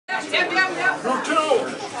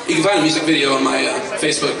You can find a music video on my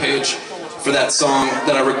Facebook page for that song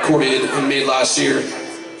that I recorded and made last year.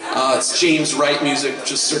 It's James Wright music.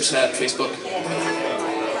 Just search that on Facebook.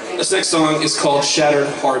 This next song is called Shattered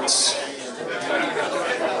Hearts.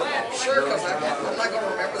 Sure, because I'm not going to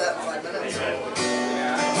remember that in 5 minutes.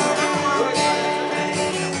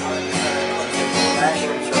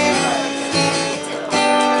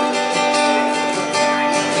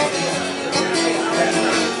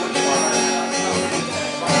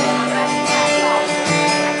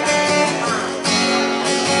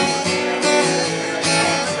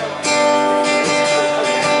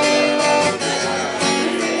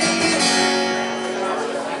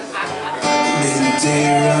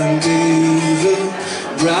 Rendezvous,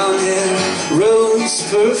 brown hair, rose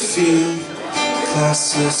perfume,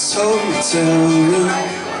 classless hotel room.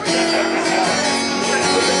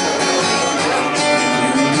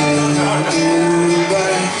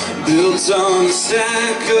 Dubai, built on a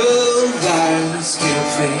stack of lies, can't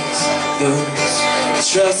face those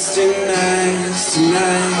trusting eyes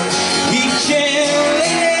tonight. We can't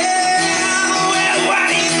live with what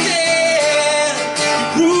he did.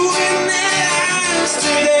 Ruin their lives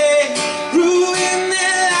today. Ruin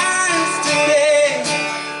their lives today.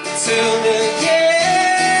 Till the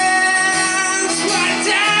kids what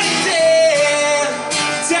Daddy did.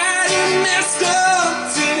 Daddy messed up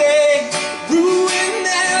today. Ruin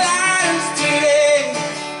their lives today.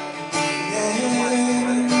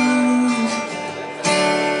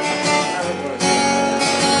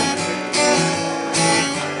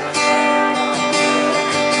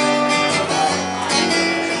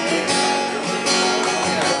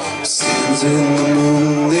 Stands in the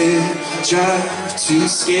moonlit drive, too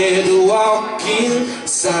scared to walk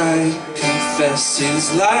inside. Confesses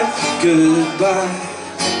life goodbye,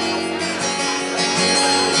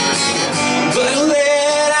 but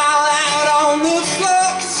let out loud on the floor,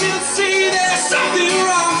 'cause you'll see there's something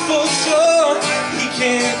wrong for sure. He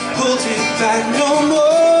can't hold it back no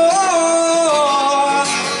more.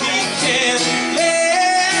 He can't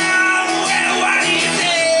live with what he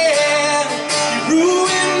did. He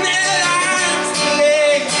ruined their lives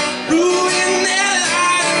today. Ruined their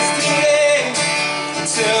lives today.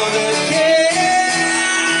 Till the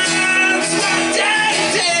kids what Daddy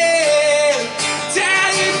did.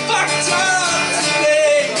 Daddy fucked up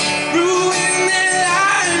today. Ruined their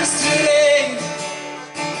lives today.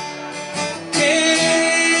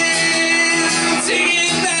 Can't take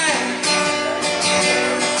it back.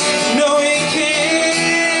 No, he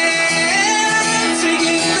can't take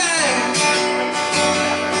it back.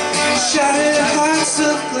 Shattered hearts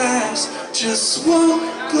of glass just won't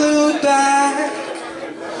glue back.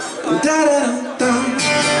 Da da da da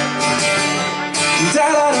da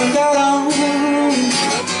da da da.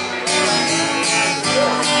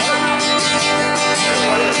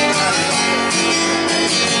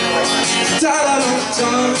 Da da da da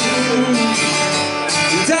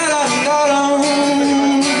da da da.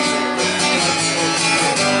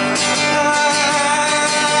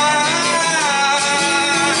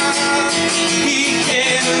 He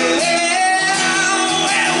can't live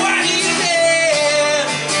with what he did.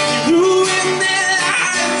 He ruined their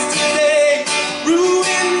lives today.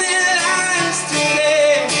 Ruined their lives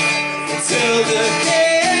today. Till the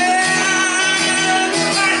kids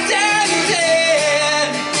what Daddy did.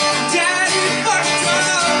 Daddy fucked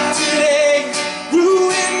up today.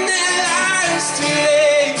 Ruined their lives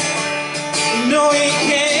today. No, he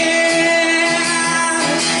can't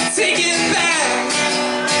take it back.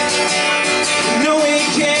 No, he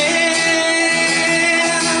can't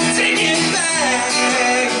take it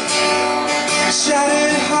back.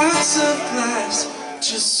 Shattered hearts of glass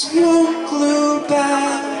just won't glue